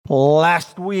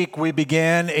Last week, we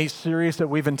began a series that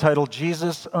we've entitled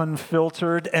Jesus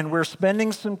Unfiltered, and we're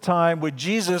spending some time with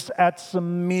Jesus at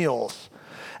some meals.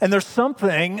 And there's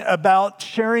something about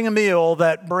sharing a meal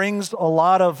that brings a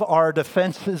lot of our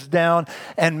defenses down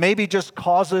and maybe just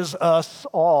causes us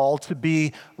all to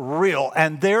be real.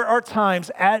 And there are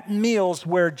times at meals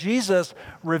where Jesus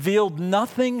revealed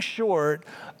nothing short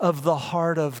of the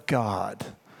heart of God.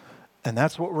 And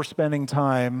that's what we're spending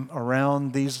time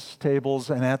around these tables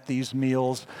and at these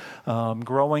meals,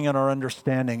 growing in our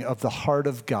understanding of the heart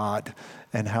of God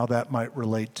and how that might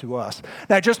relate to us.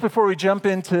 Now, just before we jump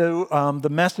into the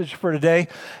message for today,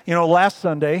 last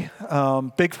Sunday,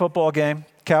 big football game,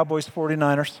 Cowboys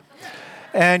 49ers.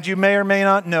 And you may or may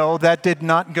not know that did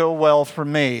not go well for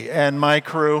me and my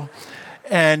crew.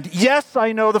 And yes,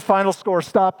 I know the final score.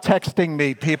 Stop texting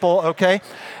me, people, okay?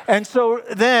 And so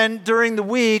then during the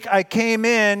week, I came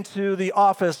into the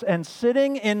office and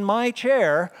sitting in my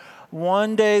chair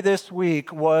one day this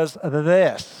week was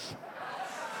this.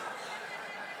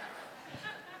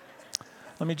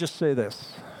 Let me just say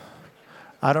this.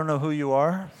 I don't know who you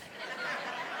are.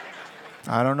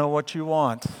 I don't know what you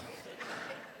want.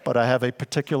 But I have a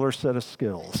particular set of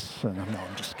skills. No,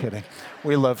 I'm just kidding.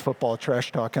 We love football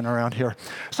trash talking around here.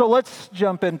 So let's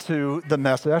jump into the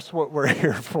message. That's what we're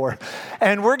here for.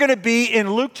 And we're going to be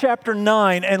in Luke chapter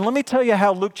 9. And let me tell you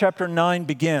how Luke chapter 9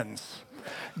 begins.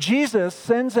 Jesus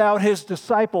sends out his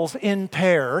disciples in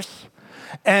pairs,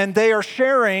 and they are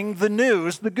sharing the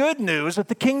news, the good news, that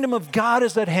the kingdom of God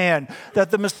is at hand, that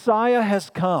the Messiah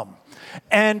has come.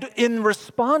 And in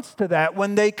response to that,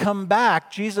 when they come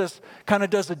back, Jesus kind of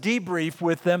does a debrief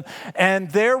with them, and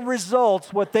their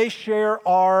results, what they share,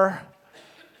 are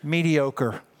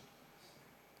mediocre.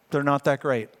 They're not that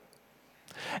great.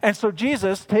 And so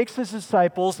Jesus takes his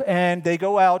disciples, and they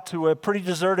go out to a pretty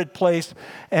deserted place,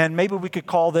 and maybe we could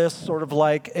call this sort of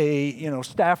like a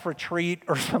staff retreat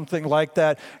or something like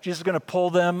that. Jesus is going to pull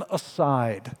them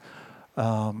aside.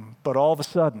 But all of a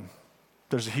sudden,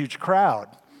 there's a huge crowd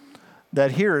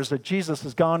that hears that Jesus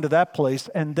has gone to that place,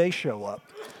 and they show up.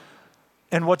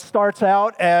 And what starts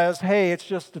out as, hey, it's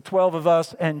just the 12 of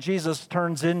us, and Jesus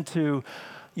turns into,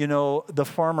 the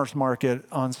farmer's market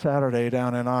on Saturday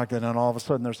down in Ogden, and all of a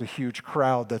sudden there's a huge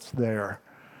crowd that's there.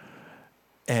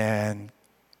 And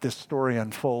this story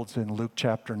unfolds in Luke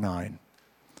chapter 9.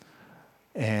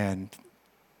 And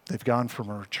they've gone from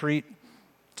a retreat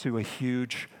to a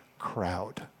huge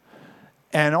crowd.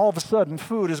 And all of a sudden,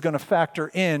 food is going to factor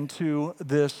into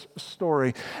this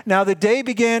story. Now, the day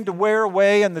began to wear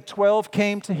away, and the 12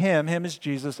 came to him is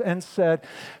Jesus, and said,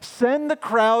 "Send the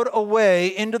crowd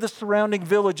away into the surrounding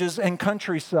villages and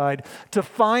countryside to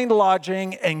find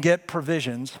lodging and get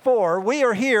provisions, for we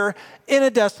are here in a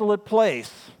desolate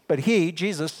place." But he,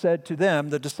 Jesus, said to them,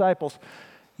 the disciples,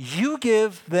 "You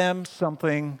give them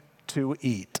something to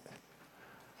eat."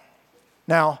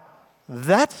 Now,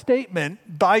 that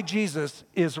statement by Jesus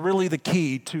is really the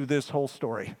key to this whole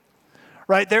story,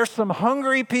 right? There's some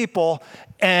hungry people,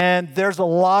 and there's a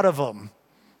lot of them.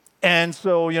 And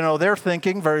so, they're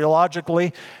thinking very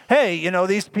logically, hey,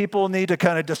 these people need to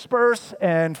kind of disperse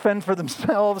and fend for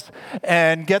themselves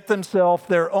and get themselves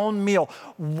their own meal.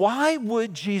 Why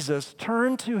would Jesus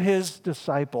turn to his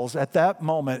disciples at that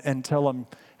moment and tell them,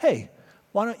 hey,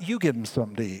 why don't you give them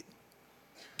something to eat?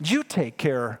 You take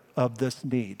care of this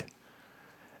need.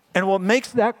 And what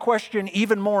makes that question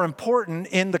even more important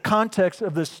in the context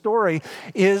of this story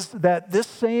is that this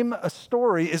same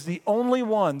story is the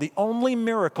only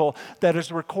miracle that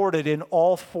is recorded in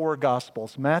all four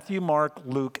Gospels: Matthew, Mark,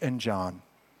 Luke, and John.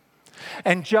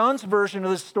 And John's version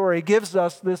of this story gives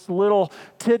us this little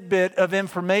tidbit of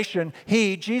information.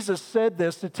 Jesus said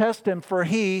this to test him, for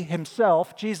he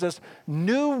himself, Jesus,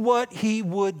 knew what he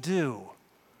would do.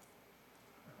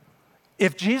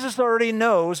 If Jesus already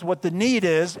knows what the need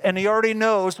is, and he already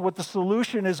knows what the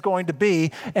solution is going to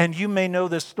be, and you may know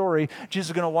this story, Jesus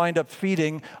is going to wind up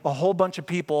feeding a whole bunch of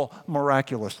people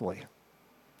miraculously.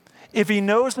 If he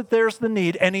knows that there's the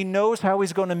need, and he knows how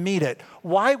he's going to meet it,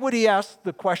 why would he ask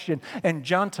the question? And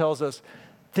John tells us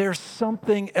there's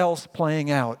something else playing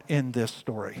out in this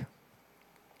story.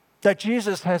 That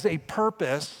Jesus has a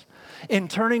purpose in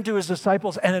turning to his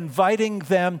disciples and inviting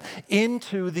them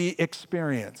into the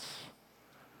experience.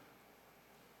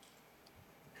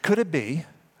 Could it be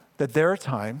that there are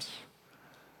times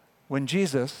when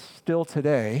Jesus, still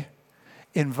today,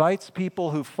 invites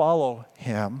people who follow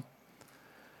him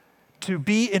to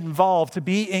be involved, to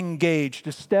be engaged,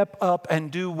 to step up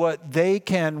and do what they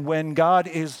can when God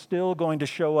is still going to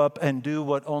show up and do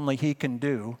what only he can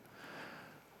do?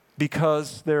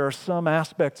 Because there are some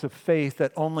aspects of faith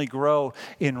that only grow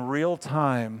in real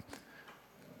time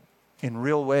in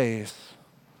real ways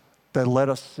that let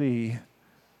us see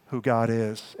who God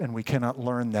is, and we cannot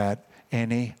learn that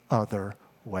any other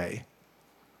way.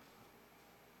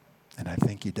 And I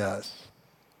think he does.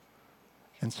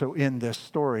 And so in this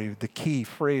story, the key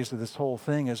phrase of this whole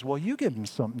thing is, well, you give them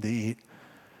something to eat.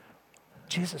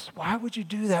 Jesus, why would you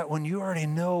do that when you already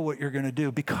know what you're going to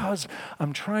do? Because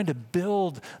I'm trying to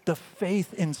build the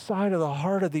faith inside of the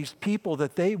heart of these people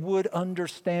that they would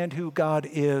understand who God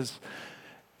is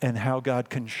and how God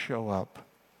can show up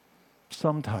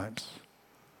sometimes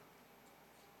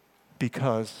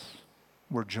because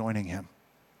we're joining him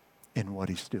in what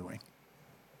he's doing.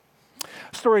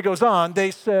 Story goes on. They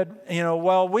said,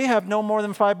 well, we have no more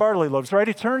than 5 barley loaves, right?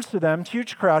 He turns to them,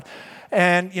 huge crowd,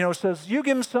 and, says, you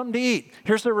give them something to eat.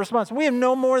 Here's their response. We have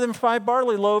no more than 5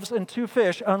 barley loaves and 2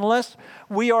 fish unless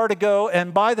we are to go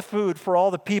and buy the food for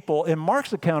all the people. In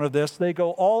Mark's account of this, they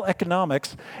go all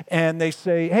economics, and they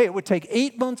say, hey, it would take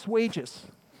 8 months' wages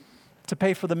to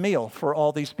pay for the meal for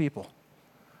all these people.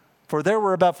 For there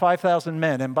were about 5,000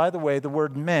 men. And by the way, the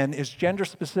word men is gender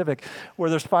specific, where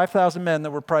there's 5,000 men,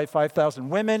 there were probably 5,000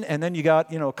 women. And then you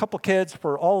got, a couple kids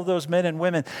for all of those men and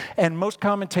women. And most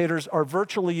commentators are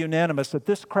virtually unanimous that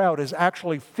this crowd is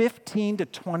actually 15 to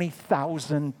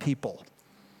 20,000 people.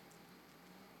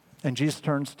 And Jesus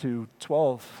turns to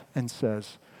 12 and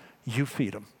says, you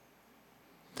feed them.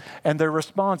 And their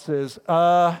response is,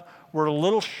 we're a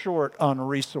little short on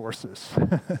resources.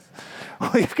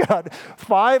 We've got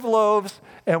 5 loaves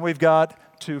and we've got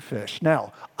 2 fish.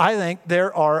 Now, I think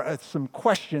there are some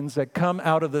questions that come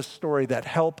out of this story that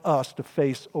help us to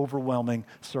face overwhelming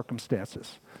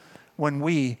circumstances when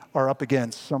we are up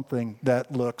against something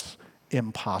that looks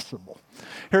impossible.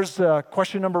 Here's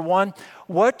question number 1.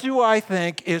 What do I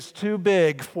think is too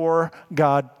big for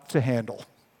God to handle?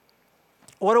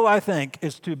 What do I think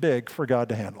is too big for God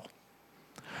to handle?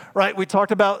 Right, we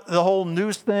talked about the whole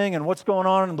news thing and what's going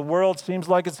on in the world. Seems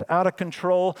like it's out of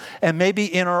control. And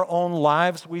maybe in our own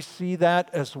lives we see that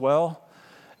as well.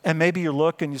 And maybe you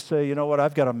look and you say, you know what,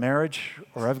 I've got a marriage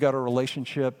or I've got a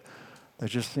relationship that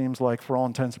just seems like for all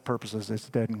intents and purposes it's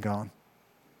dead and gone.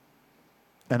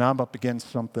 And I'm up against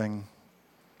something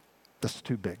that's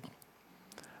too big.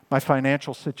 My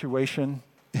financial situation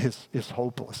is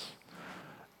hopeless.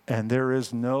 And there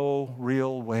is no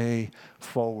real way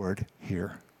forward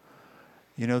here.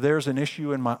 There's an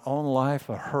issue in my own life,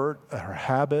 a hurt, a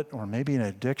habit, or maybe an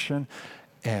addiction,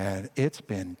 and it's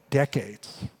been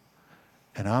decades.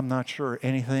 And I'm not sure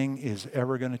anything is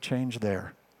ever going to change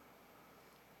there.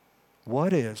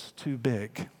 What is too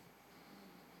big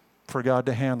for God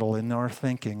to handle in our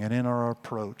thinking and in our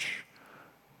approach?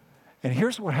 And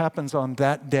here's what happens on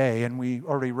that day, and we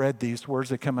already read these words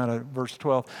that come out of verse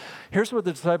 12. Here's what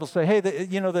the disciples say, hey,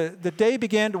 the day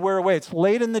began to wear away. It's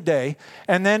late in the day.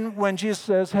 And then when Jesus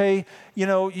says, hey,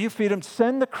 you feed them,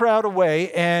 send the crowd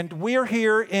away, and we're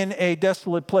here in a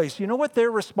desolate place. You know what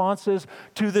their response is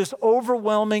to this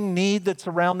overwhelming need that's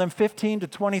around them, 15 to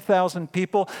 20,000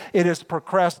 people? It is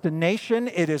procrastination,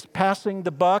 it is passing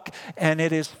the buck, and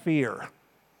it is fear.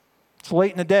 It's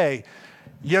late in the day.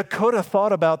 You could have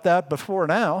thought about that before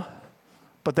now,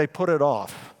 but they put it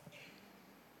off.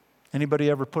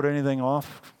 Anybody ever put anything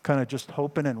off, kind of just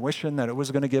hoping and wishing that it was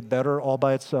going to get better all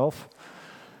by itself?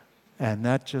 And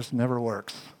that just never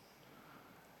works.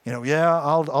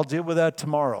 I'll deal with that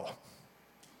tomorrow.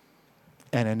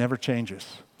 And it never changes.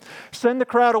 Send the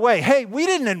crowd away. Hey, we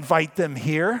didn't invite them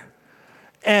here.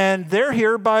 And they're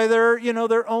here by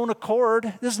their own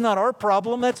accord. This is not our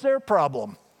problem, that's their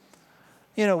problem.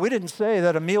 We didn't say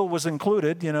that a meal was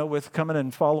included, with coming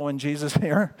and following Jesus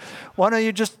here. Why don't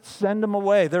you just send them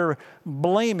away? They're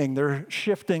blaming, they're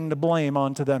shifting the blame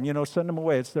onto them. Send them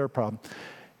away, it's their problem.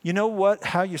 You know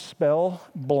how you spell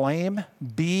blame?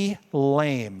 Be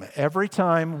lame. Every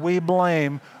time we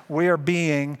blame, we are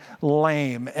being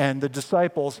lame. And the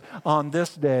disciples on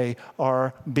this day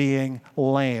are being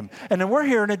lame. And then we're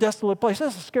here in a desolate place.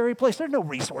 This is a scary place. There's no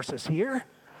resources here.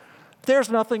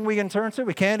 There's nothing we can turn to.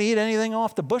 We can't eat anything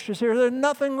off the bushes here. There's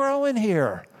nothing growing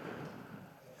here.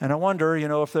 And I wonder,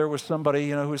 if there was somebody,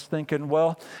 who's thinking,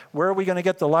 well, where are we going to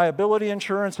get the liability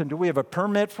insurance? And do we have a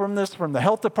permit from the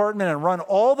health department? And run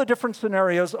all the different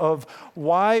scenarios of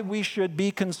why we should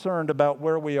be concerned about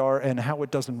where we are and how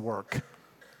it doesn't work.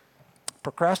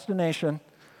 Procrastination,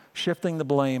 shifting the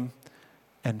blame,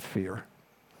 and fear.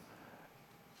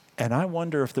 And I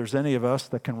wonder if there's any of us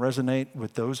that can resonate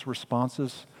with those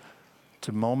responses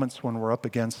to moments when we're up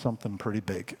against something pretty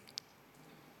big.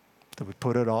 That we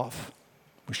put it off,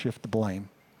 we shift the blame,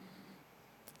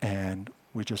 and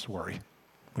we just worry,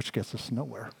 which gets us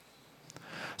nowhere.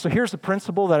 So here's the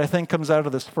principle that I think comes out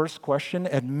of this first question.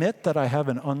 Admit that I have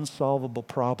an unsolvable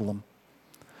problem.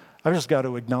 I've just got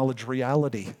to acknowledge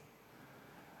reality.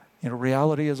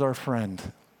 Reality is our friend,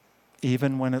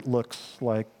 even when it looks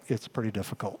like it's pretty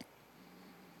difficult.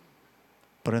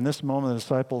 But in this moment, the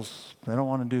disciples, they don't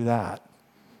want to do that.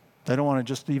 They don't want to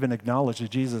just even acknowledge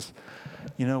that Jesus,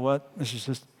 you know what, this is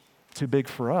just too big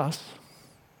for us.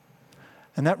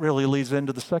 And that really leads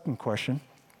into the second question.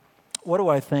 What do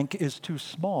I think is too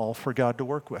small for God to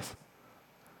work with?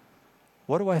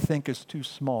 What do I think is too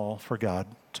small for God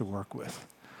to work with?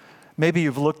 Maybe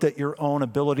you've looked at your own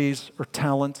abilities or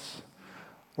talents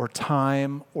or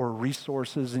time or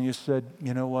resources and you said,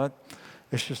 you know what,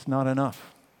 it's just not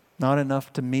enough. Not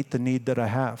enough to meet the need that I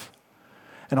have.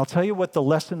 And I'll tell you what the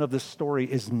lesson of this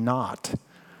story is not.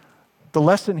 The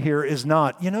lesson here is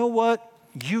not, you know what,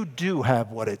 you do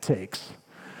have what it takes.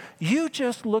 You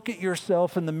just look at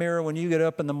yourself in the mirror when you get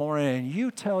up in the morning and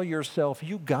you tell yourself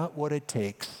you got what it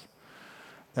takes.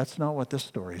 That's not what this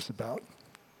story is about.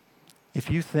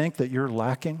 If you think that you're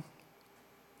lacking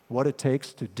what it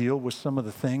takes to deal with some of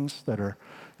the things that are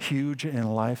huge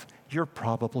in life, you're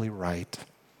probably right.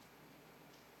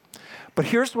 But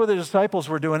here's what the disciples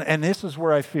were doing, and this is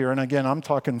where I fear, and again, I'm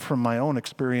talking from my own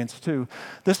experience too.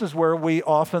 This is where we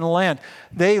often land.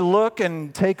 They look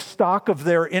and take stock of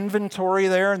their inventory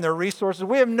there and their resources.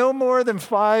 We have no more than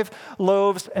 5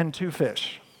 loaves and 2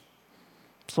 fish.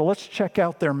 So let's check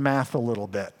out their math a little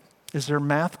bit. Is their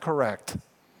math correct?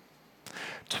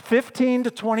 15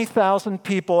 to 20,000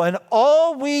 people, and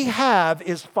all we have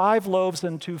is 5 loaves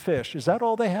and 2 fish. Is that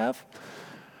all they have?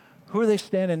 Who are they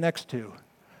standing next to?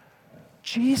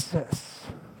 Jesus,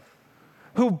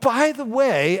 who, by the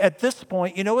way, at this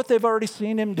point, you know what they've already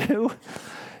seen him do?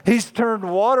 He's turned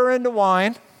water into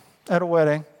wine at a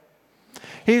wedding.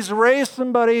 He's raised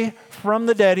somebody from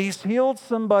the dead. He's healed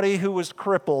somebody who was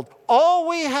crippled. All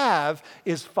we have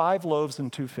is 5 loaves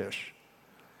and 2 fish.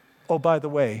 Oh, by the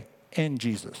way, and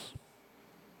Jesus.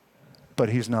 But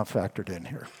he's not factored in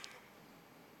here.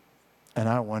 And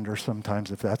I wonder sometimes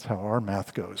if that's how our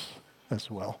math goes as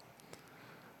well.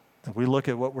 That we look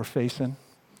at what we're facing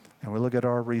and we look at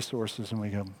our resources and we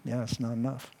go, yeah, it's not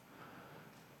enough.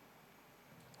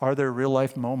 Are there real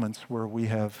life moments where we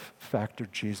have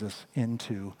factored Jesus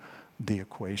into the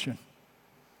equation?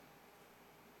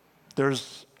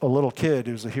 There's a little kid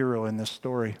who's a hero in this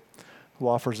story who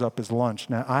offers up his lunch.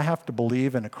 Now, I have to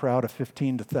believe in a crowd of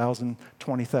 15 to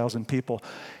 20,000 people,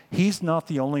 he's not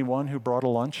the only one who brought a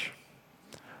lunch.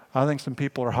 I think some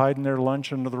people are hiding their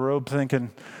lunch under the robe thinking,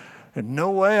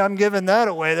 no way I'm giving that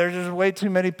away. There's just way too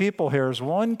many people here. There's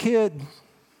one kid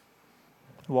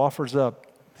who offers up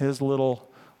his little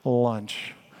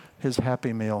lunch, his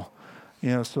happy meal,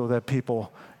 so that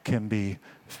people can be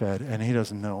fed. And he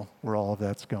doesn't know where all of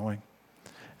that's going.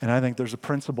 And I think there's a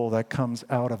principle that comes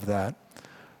out of that.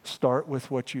 Start with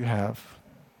what you have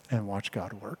and watch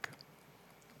God work.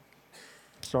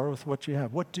 Start with what you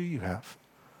have. What do you have?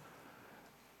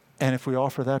 And if we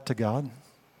offer that to God,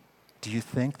 do you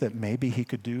think that maybe he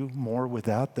could do more with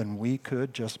that than we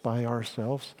could just by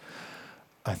ourselves?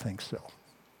 I think so.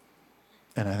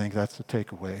 And I think that's the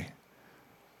takeaway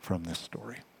from this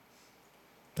story.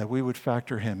 That we would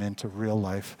factor him into real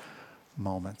life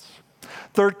moments.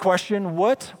 Third question,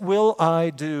 what will I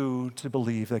do to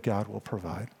believe that God will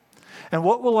provide? And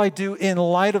what will I do in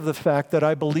light of the fact that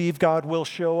I believe God will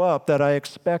show up, that I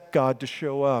expect God to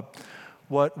show up?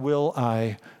 What will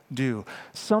I do?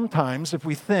 Sometimes if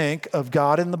we think of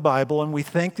God in the Bible and we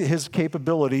think his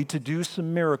capability to do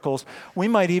some miracles, we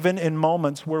might even in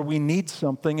moments where we need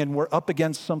something and we're up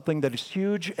against something that is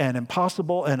huge and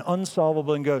impossible and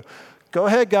unsolvable and go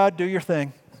ahead, God, do your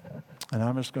thing. And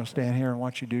I'm just going to stand here and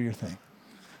watch you do your thing.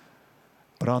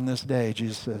 But on this day,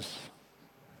 Jesus says,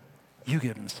 you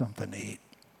give them something to eat.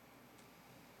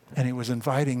 And he was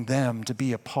inviting them to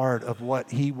be a part of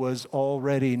what he was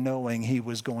already knowing he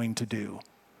was going to do.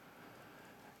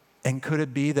 And could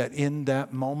it be that in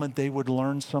that moment they would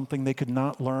learn something they could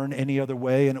not learn any other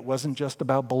way? And it wasn't just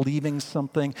about believing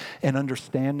something and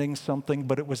understanding something,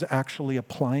 but it was actually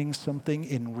applying something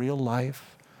in real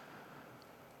life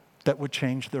that would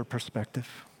change their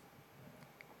perspective.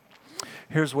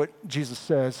 Here's what Jesus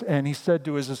says, and he said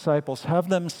to his disciples, have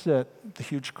them sit, the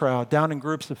huge crowd, down in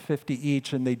groups of 50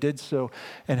 each, and they did so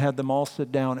and had them all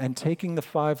sit down. And taking the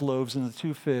 5 loaves and the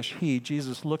 2 fish,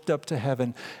 Jesus, looked up to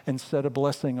heaven and said a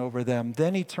blessing over them.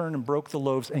 Then he turned and broke the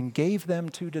loaves and gave them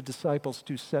to the disciples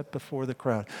to set before the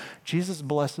crowd. Jesus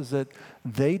blesses it,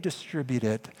 they distribute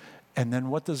it, and then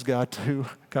what does God do?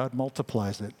 God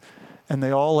multiplies it. And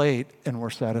they all ate and were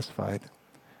satisfied.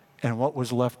 And what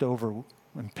was left over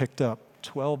and picked up?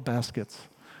 12 baskets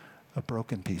of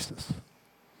broken pieces.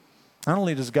 Not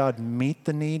only does God meet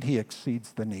the need, he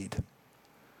exceeds the need.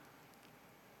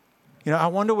 I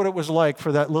wonder what it was like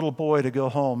for that little boy to go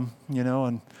home,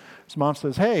 and his mom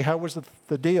says, hey, how was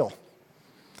the deal?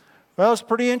 Well, it was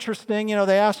pretty interesting.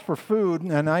 They asked for food,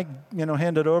 and I,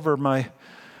 handed over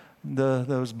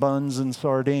those buns and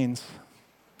sardines.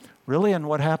 Really? And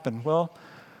what happened? Well,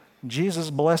 Jesus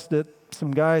blessed it.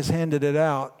 Some guys handed it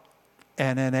out,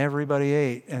 and then everybody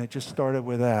ate, and it just started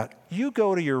with that. You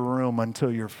go to your room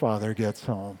until your father gets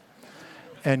home,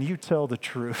 and you tell the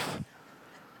truth.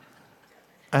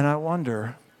 And I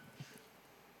wonder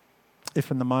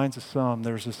if in the minds of some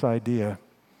there's this idea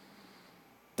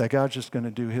that God's just going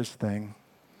to do his thing,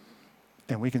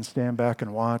 and we can stand back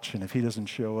and watch, and if he doesn't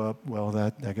show up, well,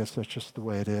 I guess that's just the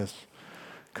way it is.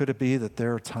 Could it be that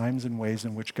there are times and ways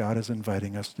in which God is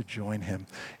inviting us to join him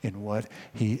in what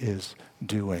he is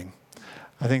doing?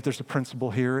 I think there's a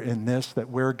principle here in this, that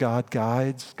where God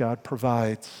guides, God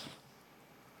provides.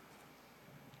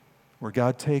 Where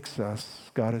God takes us,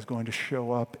 God is going to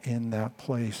show up in that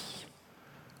place.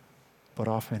 But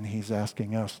often he's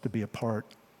asking us to be a part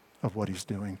of what he's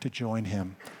doing, to join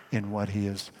him in what he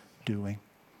is doing.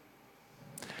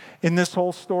 In this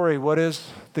whole story, what is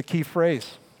the key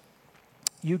phrase?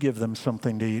 You give them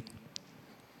something to eat.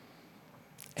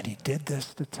 And he did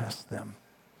this to test them,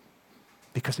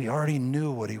 because he already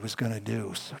knew what he was going to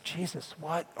do. So Jesus,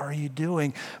 what are you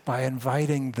doing by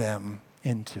inviting them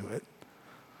into it?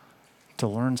 To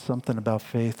learn something about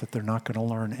faith that they're not going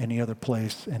to learn any other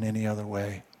place in any other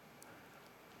way.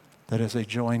 That as they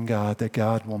join God, that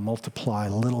God will multiply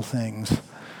little things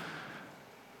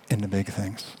into big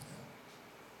things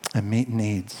and meet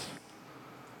needs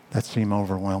that seem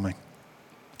overwhelming,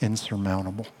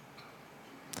 insurmountable.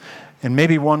 And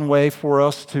maybe one way for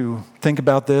us to think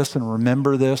about this and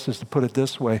remember this is to put it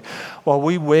this way. While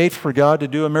we wait for God to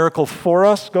do a miracle for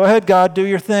us, go ahead, God, do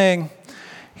your thing.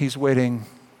 He's waiting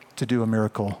to do a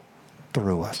miracle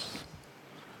through us,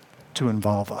 to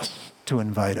involve us, to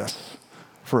invite us,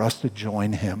 for us to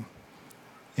join him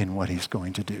in what he's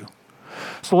going to do.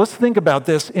 So let's think about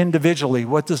this individually.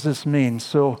 What does this mean?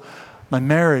 So my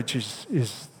marriage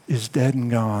is dead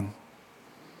and gone.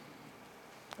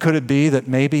 Could it be that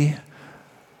maybe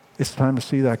it's time to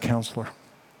see that counselor,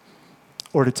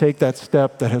 or to take that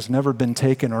step that has never been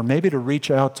taken, or maybe to reach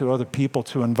out to other people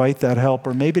to invite that help,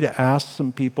 or maybe to ask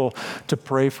some people to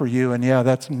pray for you? And yeah,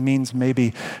 that means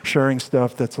maybe sharing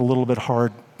stuff that's a little bit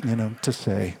hard, to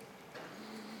say.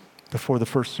 Before the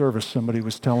first service, somebody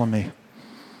was telling me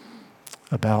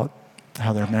about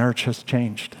how their marriage has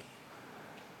changed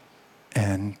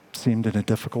and seemed in a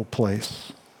difficult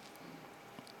place.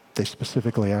 They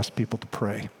specifically asked people to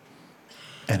pray,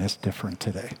 and it's different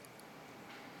today.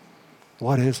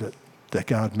 What is it that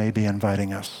God may be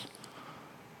inviting us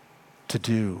to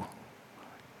do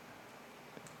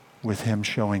with him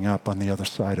showing up on the other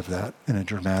side of that in a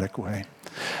dramatic way?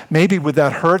 Maybe with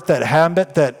that hurt, that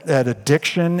habit, that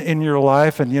addiction in your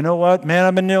life, and you know what, man,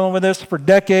 I've been dealing with this for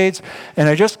decades, and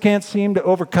I just can't seem to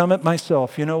overcome it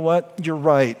myself. You know what, you're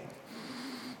right.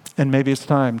 And maybe it's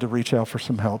time to reach out for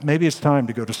some help. Maybe it's time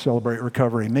to go to Celebrate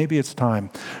Recovery. Maybe it's time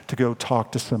to go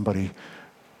talk to somebody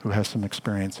who has some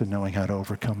experience in knowing how to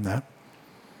overcome that.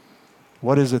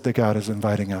 What is it that God is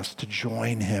inviting us to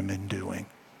join him in doing?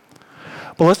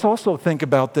 But let's also think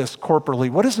about this corporately.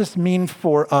 What does this mean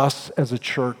for us as a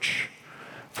church,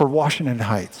 for Washington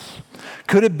Heights?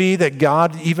 Could it be that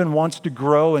God even wants to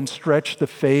grow and stretch the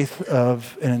faith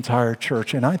of an entire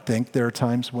church? And I think there are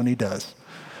times when he does.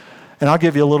 And I'll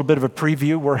give you a little bit of a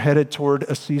preview. We're headed toward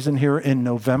a season here in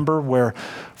November where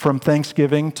from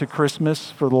Thanksgiving to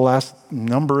Christmas for the last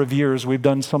number of years, we've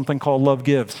done something called Love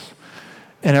Gives.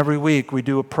 And every week we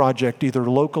do a project, either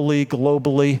locally,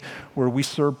 globally, where we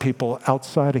serve people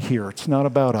outside of here. It's not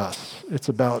about us. It's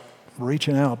about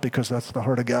reaching out, because that's the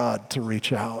heart of God, to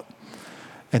reach out.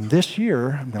 And this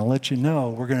year, I'm going to let you know,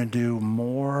 we're going to do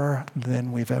more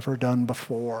than we've ever done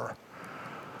before.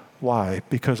 Why?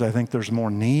 Because I think there's more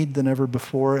need than ever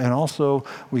before, and also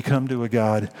we come to a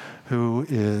God who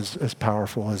is as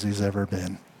powerful as he's ever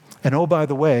been. And oh, by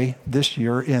the way, this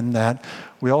year in that,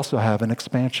 we also have an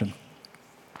expansion,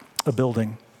 a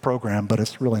building program, but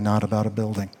it's really not about a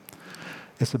building.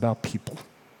 It's about people.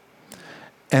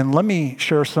 And let me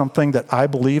share something that I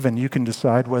believe, and you can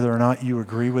decide whether or not you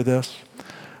agree with this,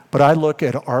 but I look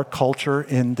at our culture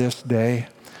in this day,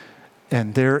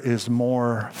 and there is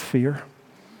more fear,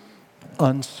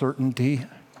 uncertainty,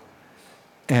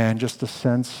 and just a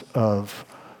sense of,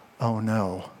 oh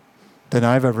no, than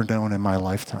I've ever known in my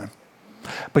lifetime.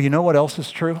 But you know what else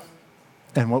is true?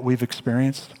 And what we've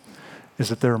experienced is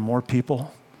that there are more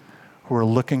people who who are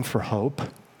looking for hope,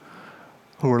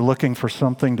 who are looking for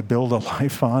something to build a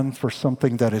life on, for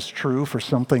something that is true, for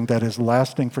something that is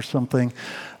lasting, for something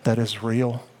that is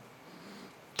real.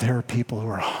 There are people who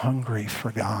are hungry for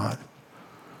God.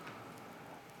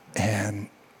 And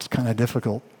it's kind of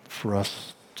difficult for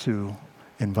us to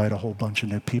invite a whole bunch of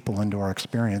new people into our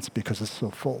experience because it's so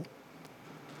full.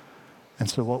 And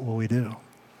so what will we do?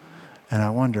 And I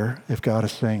wonder if God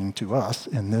is saying to us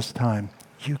in this time,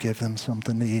 you give them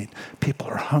something to eat. People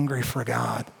are hungry for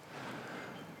God.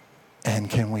 And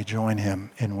can we join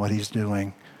him in what he's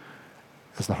doing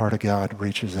as the heart of God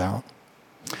reaches out?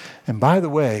 And by the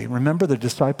way, remember the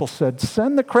disciples said,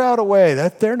 send the crowd away.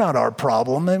 They're not our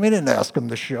problem. We didn't ask them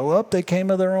to show up. They came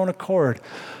of their own accord.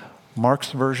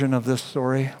 Mark's version of this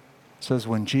story says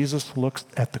when Jesus looked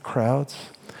at the crowds,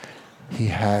 he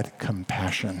had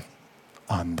compassion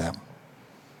on them.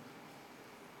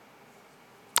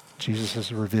 Jesus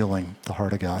is revealing the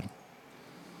heart of God.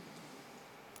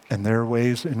 And there are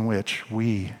ways in which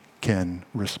we can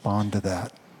respond to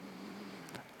that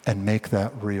and make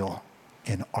that real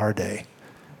in our day,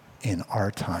 in our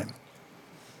time,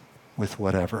 with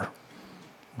whatever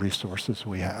resources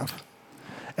we have.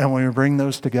 And when we bring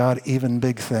those to God, even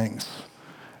big things,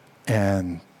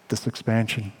 and this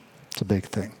expansion, it's a big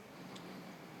thing.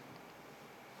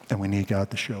 And we need God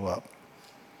to show up.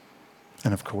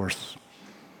 And of course,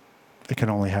 it can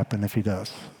only happen if he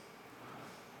does.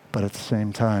 But at the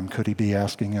same time, could he be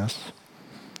asking us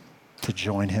to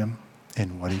join him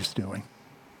in what he's doing?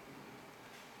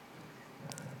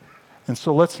 And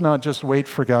so let's not just wait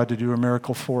for God to do a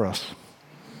miracle for us.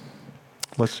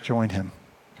 Let's join him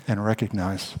and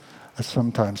recognize that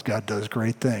sometimes God does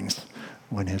great things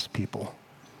when his people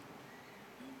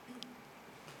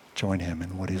join him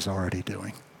in what he's already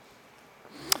doing.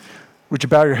 Would you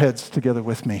bow your heads together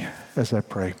with me as I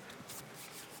pray?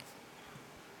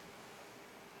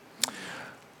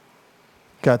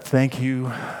 God, thank you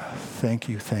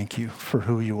for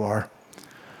who you are.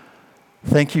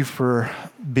 Thank you for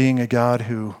being a God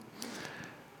who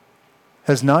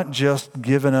has not just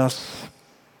given us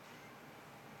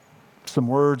some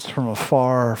words from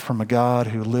afar from a God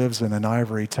who lives in an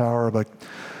ivory tower, but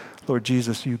Lord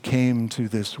Jesus, you came to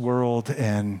this world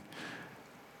and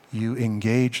you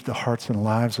engaged the hearts and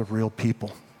lives of real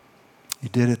people. You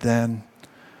did it then,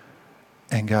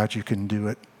 and God, you can do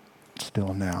it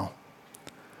still now.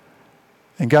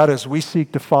 And God, as we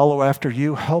seek to follow after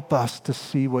you, help us to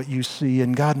see what you see.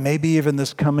 And God, maybe even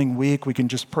this coming week, we can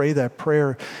just pray that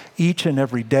prayer each and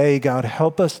every day. God,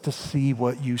 help us to see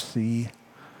what you see.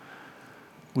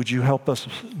 Would you help us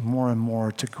more and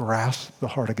more to grasp the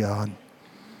heart of God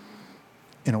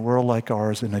in a world like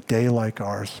ours, in a day like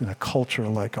ours, in a culture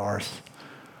like ours?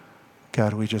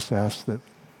 God, we just ask that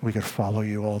we could follow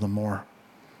you all the more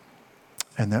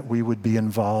and that we would be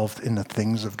involved in the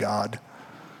things of God.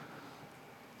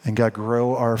 And God,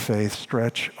 grow our faith,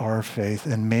 stretch our faith,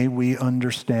 and may we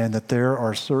understand that there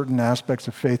are certain aspects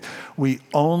of faith we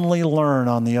only learn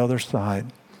on the other side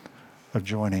of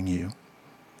joining you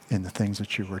in the things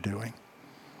that you were doing.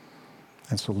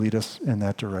 And so lead us in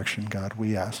that direction, God,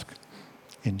 we ask.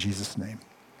 In Jesus' name,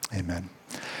 amen.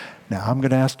 Now, I'm going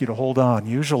to ask you to hold on.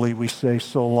 Usually we say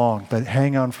so long, but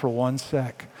hang on for 1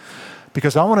 sec,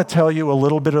 because I want to tell you a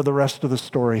little bit of the rest of the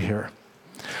story here.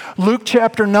 Luke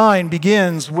chapter 9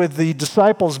 begins with the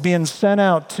disciples being sent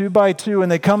out 2 by 2,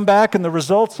 and they come back and the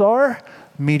results are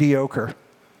mediocre.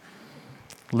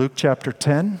 Luke chapter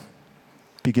 10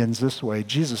 begins this way.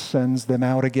 Jesus sends them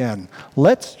out again.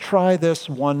 Let's try this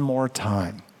one more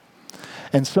time.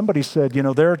 And somebody said,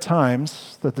 there are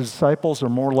times that the disciples are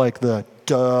more like the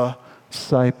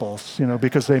disciples,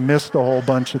 because they missed a whole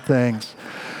bunch of things.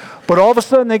 But all of a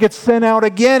sudden they get sent out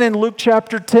again in Luke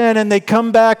chapter 10, and they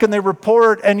come back and they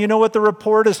report, and you know what the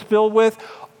report is filled with?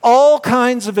 All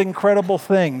kinds of incredible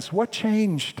things. What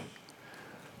changed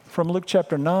from Luke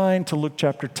chapter 9 to Luke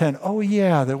chapter 10? Oh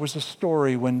yeah, there was a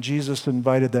story when Jesus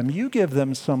invited them. You give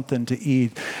them something to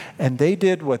eat. And they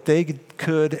did what they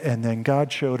could, and then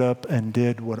God showed up and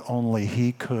did what only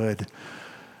he could,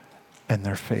 and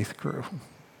their faith grew.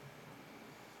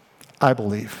 I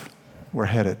believe we're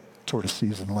headed toward a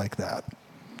season like that,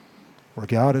 where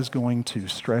God is going to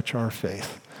stretch our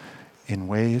faith in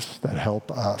ways that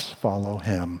help us follow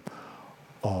him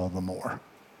all the more.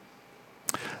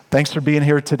 Thanks for being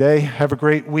here today. Have a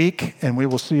great week, and we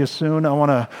will see you soon. I want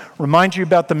to remind you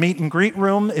about the meet and greet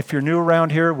room. If you're new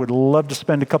around here, would love to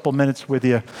spend a couple minutes with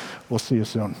you. We'll see you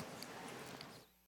soon.